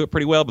adapt to it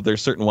pretty well, but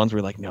there's certain ones where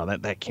you're like, no,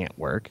 that can't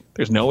work.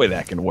 There's no way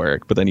that can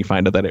work. But then you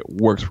find out that it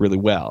works really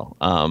well.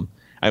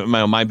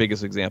 My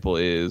biggest example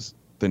is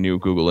the new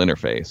Google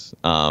interface.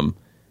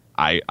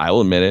 I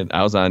will admit it.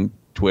 I was on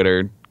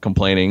Twitter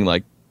complaining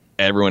like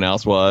everyone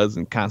else was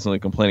and constantly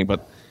complaining,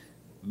 but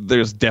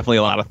there's definitely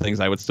a lot of things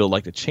I would still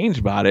like to change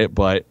about it.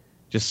 But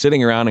just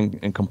sitting around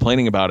and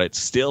complaining about it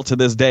still to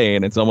this day,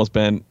 and it's almost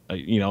been,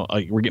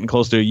 we're getting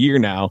close to a year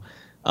now.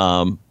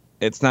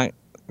 It's not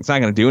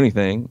going to do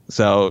anything.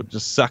 So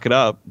just suck it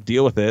up,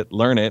 deal with it,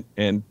 learn it,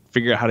 and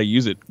figure out how to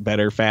use it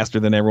better, faster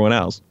than everyone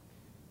else.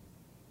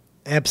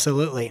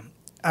 Absolutely.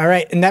 All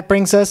right, and that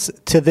brings us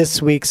to this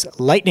week's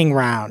lightning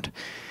round.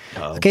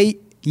 Okay,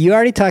 you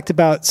already talked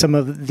about some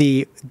of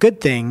the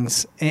good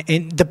things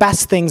and the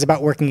best things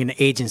about working in an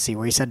agency,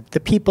 where you said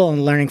the people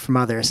and learning from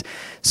others.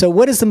 So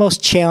what is the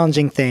most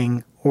challenging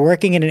thing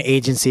working in an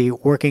agency,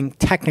 working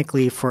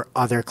technically for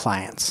other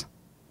clients?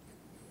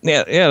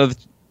 Yeah.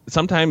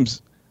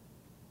 Sometimes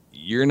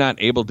you're not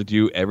able to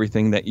do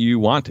everything that you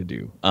want to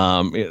do.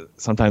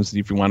 Sometimes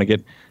if you want to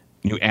get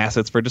new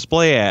assets for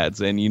display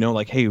ads, and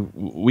like, hey,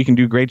 we can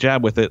do a great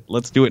job with it.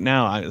 Let's do it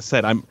now.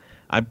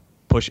 I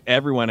push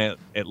everyone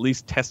at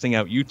least testing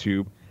out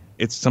YouTube.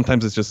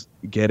 Sometimes it's just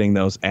getting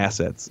those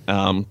assets,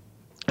 and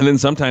then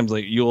sometimes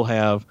like you'll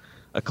have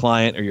a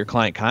client or your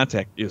client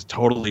contact is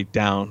totally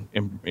down,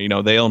 and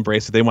they'll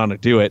embrace it. They want to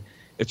do it.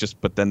 It's just,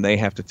 but then they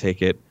have to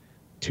take it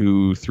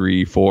 2,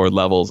 3, 4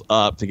 levels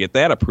up to get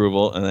that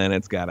approval, and then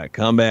it's got to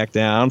come back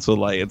down. So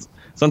like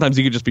sometimes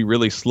you could just be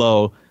really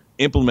slow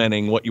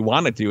implementing what you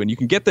want to do, and you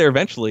can get there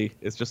eventually.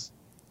 It's just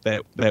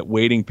that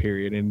waiting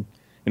period, and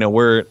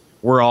we're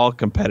all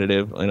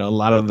competitive. A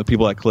lot of the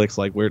people at Clicks,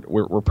 like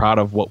we're proud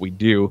of what we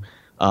do,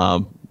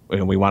 and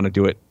we want to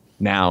do it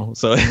now.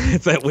 So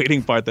it's that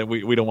waiting part that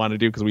we don't want to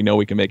do because we know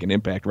we can make an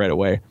impact right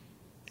away.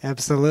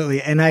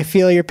 Absolutely, and I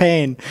feel your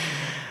pain.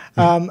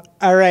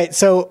 All right.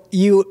 So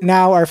you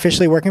now are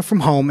officially working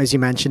from home, as you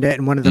mentioned it.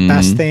 And one of the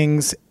best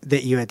things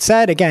that you had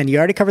said, again, you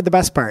already covered the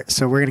best part.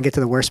 So we're going to get to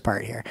the worst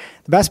part here.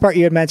 The best part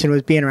you had mentioned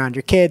was being around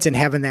your kids and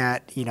having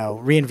that,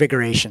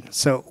 reinvigoration.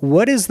 So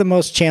what is the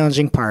most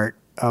challenging part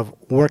of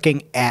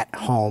working at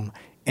home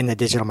in the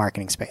digital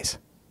marketing space?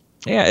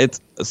 Yeah,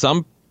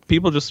 some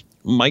people just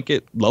might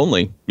get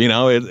lonely.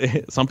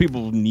 Some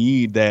people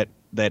need that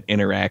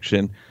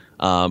interaction.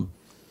 I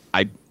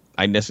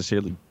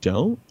necessarily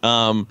don't.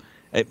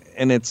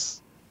 And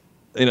it's,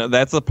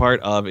 that's the part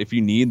of, if you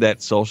need that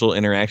social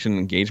interaction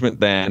and engagement,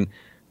 then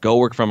go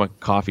work from a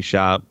coffee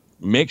shop.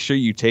 Make sure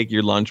you take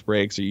your lunch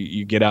breaks, or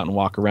you get out and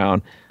walk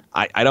around.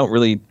 I don't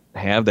really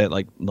have that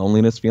like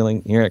loneliness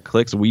feeling here at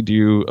Clicks. We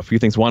do a few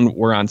things. One,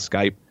 we're on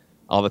Skype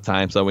all the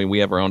time. So we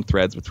have our own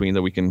threads between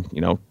that we can,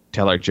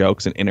 tell our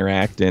jokes and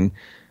interact. And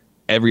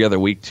every other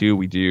week too,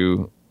 we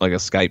do like a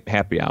Skype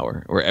happy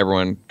hour where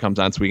everyone comes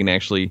on so we can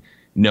actually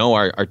know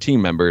our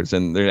team members.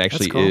 And there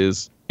actually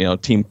is,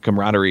 team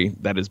camaraderie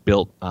that is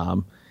built.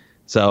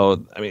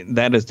 So, I mean,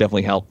 that has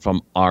definitely helped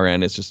from our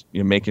end. It's just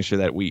making sure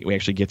that we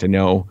actually get to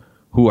know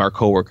who our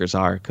coworkers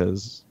are,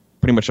 because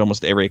pretty much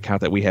almost every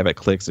account that we have at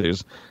Clicks,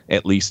 there's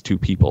at least 2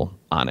 people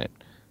on it.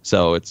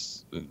 So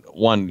it's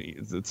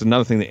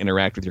another thing to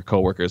interact with your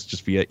coworkers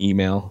just via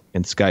email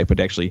and Skype, but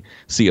actually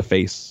see a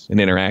face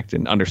and interact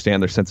and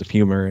understand their sense of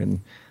humor.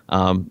 And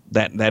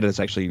that has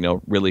actually,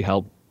 really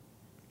helped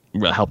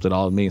it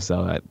all with me.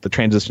 So the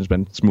transition's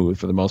been smooth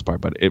for the most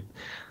part, but it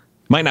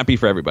might not be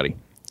for everybody.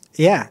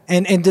 Yeah.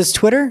 And does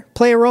Twitter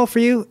play a role for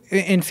you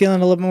in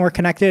feeling a little bit more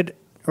connected,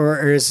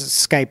 or is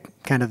Skype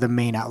kind of the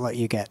main outlet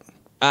you get?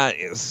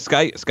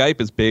 Skype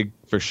is big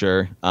for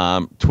sure.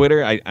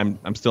 Twitter,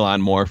 I'm still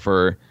on more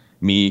for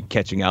me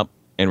catching up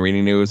and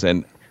reading news,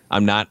 and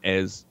I'm not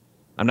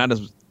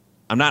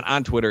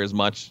on Twitter as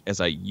much as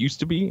I used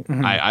to be.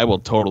 Mm-hmm. I will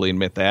totally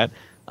admit that.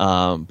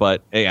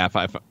 But yeah,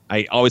 if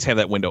I always have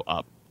that window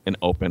up and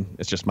open.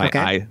 It's just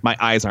my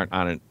eyes aren't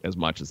on it as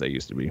much as they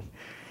used to be.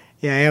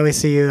 Yeah, I always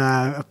see you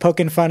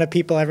poking fun at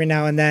people every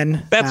now and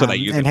then. That's what I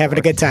use it and having for.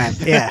 A good time.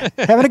 Yeah,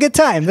 having a good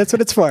time. That's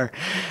what it's for.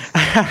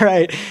 All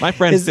right. My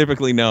friends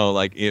typically know,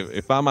 like,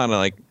 if I'm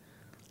on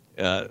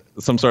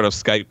some sort of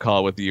Skype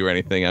call with you or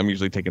anything, I'm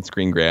usually taking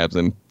screen grabs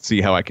and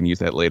see how I can use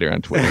that later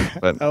on Twitter.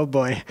 But oh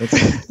boy.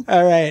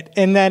 All right.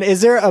 And then,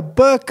 is there a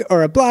book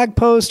or a blog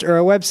post or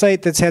a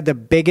website that's had the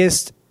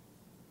biggest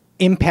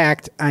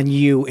impact on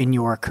you in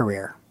your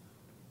career?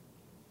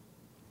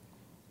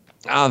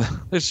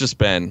 There's just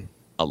been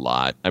a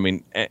lot. I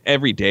mean,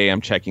 every day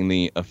I'm checking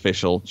the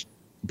official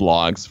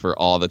blogs for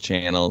all the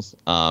channels.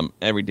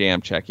 Every day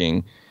I'm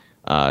checking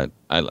the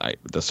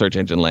Search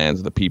Engine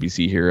Lands, the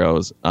PPC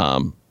Heroes.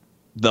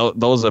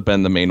 Those have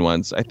been the main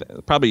ones.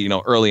 Probably,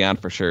 early on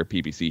for sure,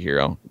 PPC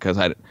Hero, because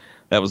that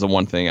was the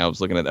one thing I was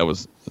looking at that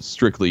was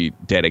strictly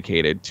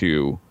dedicated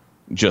to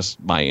just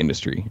my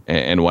industry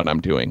and what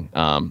I'm doing.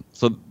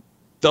 So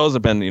those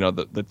have been,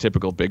 the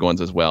typical big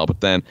ones as well.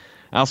 But then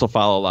I also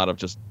follow a lot of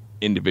just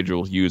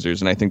individual users,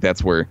 and I think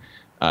that's where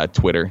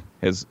Twitter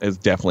has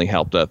definitely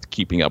helped us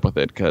keeping up with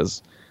it,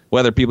 because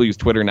whether people use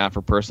Twitter or not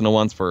for personal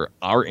ones, for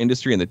our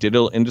industry and the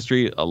digital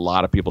industry, a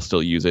lot of people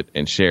still use it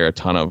and share a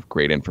ton of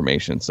great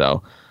information.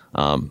 So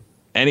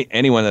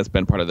anyone that's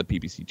been part of the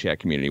PPC chat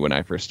community when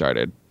I first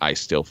started, I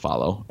still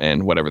follow,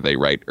 and whatever they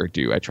write or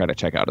do, I try to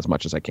check out as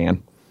much as I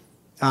can.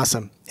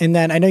 Awesome. And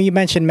then I know you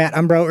mentioned Matt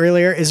Umbro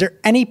earlier. Is there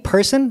any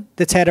person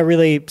that's had a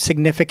really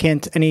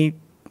significant,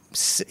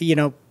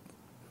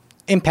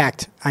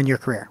 impact on your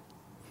career?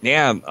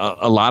 Yeah,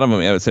 a lot of them.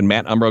 I said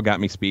Matt Umbro got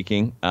me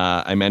speaking.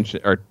 I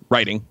mentioned, or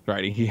writing.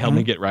 He helped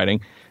me get writing.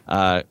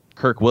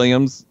 Kirk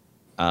Williams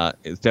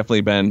has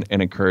definitely been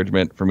an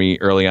encouragement for me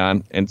early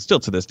on, and still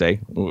to this day.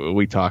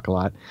 We talk a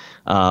lot.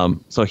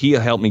 So he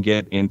helped me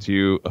get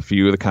into a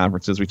few of the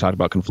conferences. We talked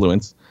about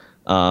Confluence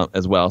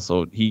as well.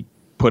 So he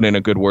put in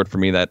a good word for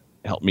me that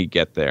helped me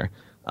get there.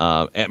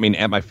 At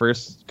my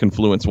first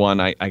Confluence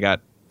one, I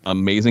got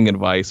amazing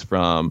advice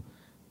from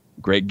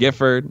Greg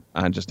Gifford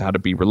on just how to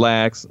be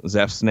relaxed.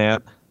 Zeph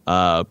Snap,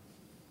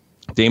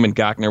 Damon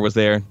Gochner was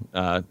there.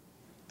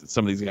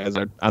 Some of these guys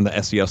are on the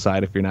SEO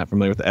side, if you're not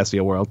familiar with the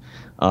SEO world.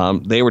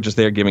 They were just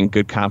there giving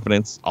good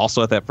confidence.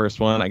 Also at that first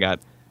one, I got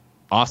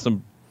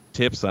awesome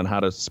tips on how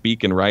to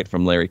speak and write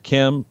from Larry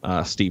Kim.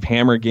 Steve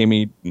Hammer gave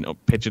me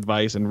pitch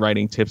advice and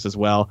writing tips as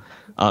well.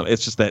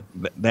 It's just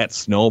that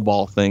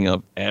snowball thing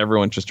of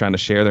everyone just trying to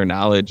share their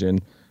knowledge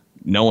and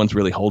no one's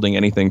really holding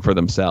anything for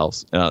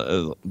themselves.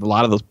 A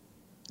lot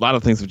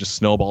of things have just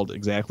snowballed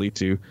exactly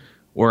to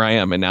where I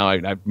am, and now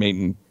I've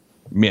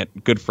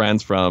met good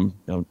friends from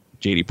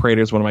JD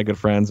Prater is one of my good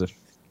friends. If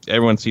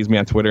everyone sees me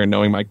on Twitter and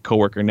knowing my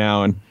coworker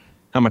now and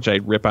how much I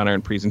rip on her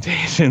in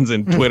presentations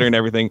and Twitter and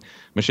everything,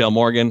 Michelle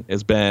Morgan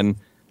has been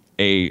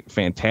a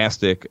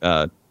fantastic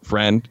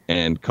friend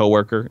and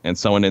coworker and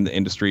someone in the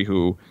industry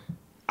who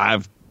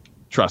I've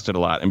trusted a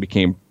lot and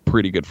became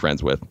pretty good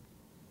friends with.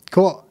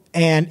 Cool.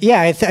 And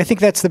yeah, I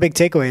think that's the big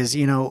takeaway is,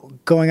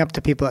 going up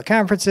to people at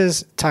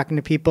conferences, talking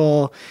to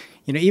people,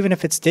 even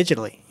if it's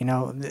digitally,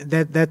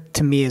 that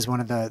to me is one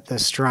of the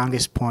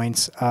strongest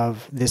points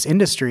of this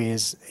industry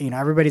is,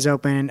 everybody's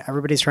open,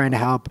 everybody's trying to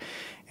help.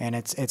 And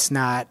it's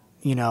not,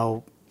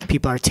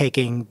 people are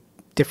taking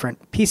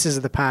different pieces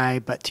of the pie,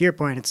 but to your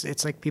point,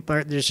 it's like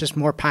there's just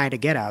more pie to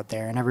get out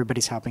there and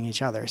everybody's helping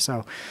each other.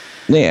 So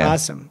yeah.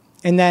 Awesome.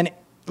 And then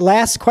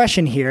last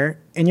question here,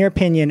 in your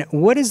opinion,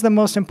 what is the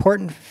most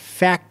important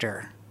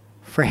factor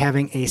for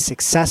having a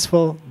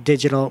successful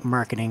digital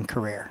marketing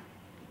career?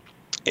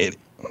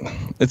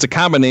 It's a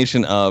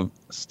combination of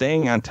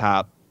staying on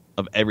top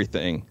of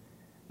everything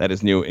that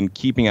is new and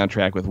keeping on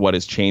track with what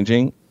is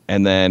changing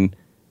and then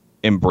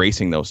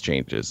embracing those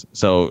changes.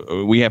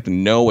 So we have to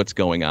know what's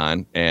going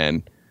on.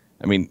 And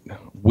I mean,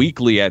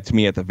 weekly to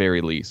me at the very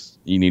least,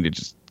 you need to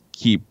just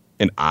keep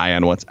an eye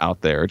on what's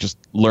out there, just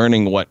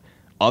learning what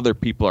other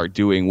people are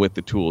doing with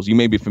the tools. You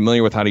may be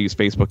familiar with how to use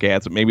Facebook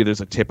ads, but maybe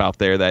there's a tip out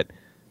there that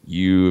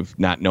you've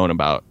not known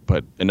about,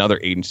 but another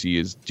agency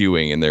is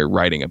doing and they're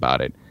writing about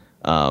it.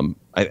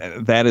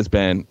 That has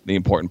been the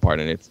important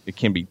part, and it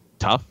can be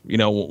tough,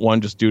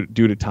 one just due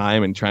to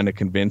time and trying to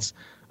convince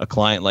a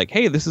client like,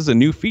 hey, this is a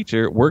new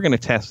feature, we're going to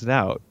test it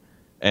out.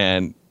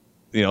 And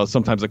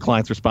sometimes the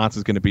client's response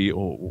is going to be,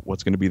 oh,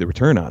 what's going to be the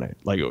return on it?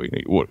 Like,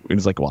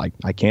 it's like, well,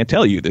 I can't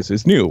tell you, this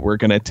is new, we're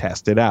going to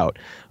test it out.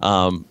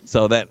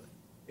 So that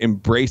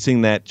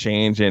embracing that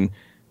change, and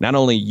not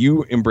only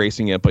you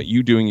embracing it, but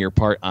you doing your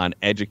part on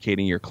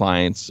educating your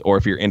clients, or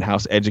if you're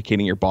in-house,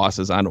 educating your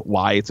bosses on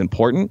why it's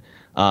important.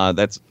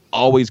 That's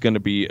always going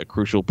to be a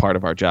crucial part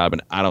of our job,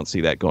 and I don't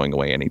see that going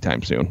away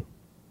anytime soon.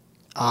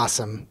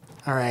 Awesome.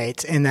 All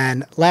right. And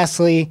then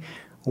lastly,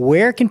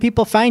 where can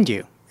people find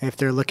you if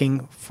they're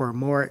looking for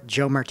more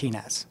Joe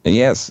Martinez?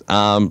 Yes.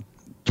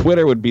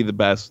 Twitter would be the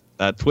best.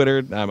 Twitter,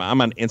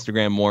 I'm on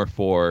Instagram more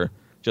for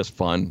just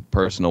fun,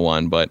 personal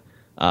one, but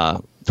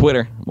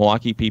Twitter,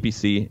 Milwaukee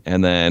PPC,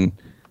 and then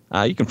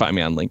you can find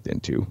me on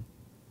LinkedIn too.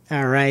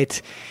 All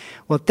right.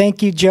 Well,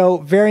 thank you, Joe,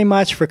 very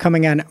much for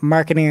coming on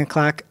Marketing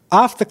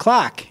Off the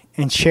Clock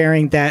and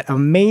sharing that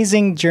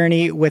amazing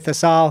journey with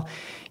us all.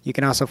 You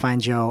can also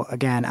find Joe,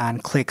 again, on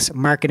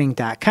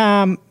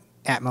clicksmarketing.com,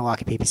 at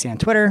Milwaukee PPC on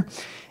Twitter,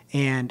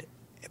 and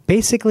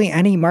basically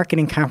any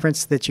marketing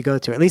conference that you go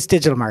to, at least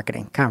digital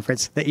marketing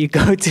conference that you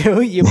go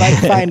to, you might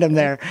find him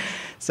there.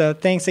 So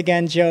thanks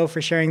again, Joe,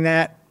 for sharing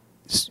that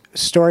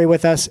story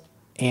with us,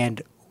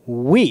 and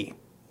we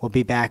will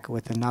be back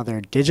with another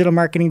digital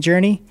marketing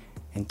journey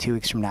in 2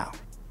 weeks from now.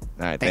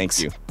 All right, thank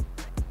you.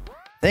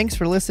 Thanks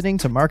for listening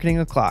to Marketing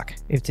O'Clock.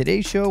 If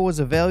today's show was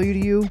of value to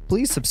you,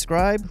 please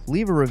subscribe,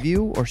 leave a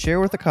review, or share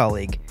with a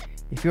colleague.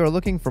 If you are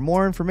looking for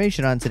more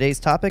information on today's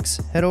topics,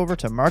 head over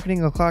to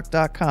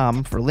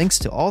marketingoclock.com for links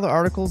to all the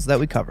articles that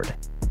we covered.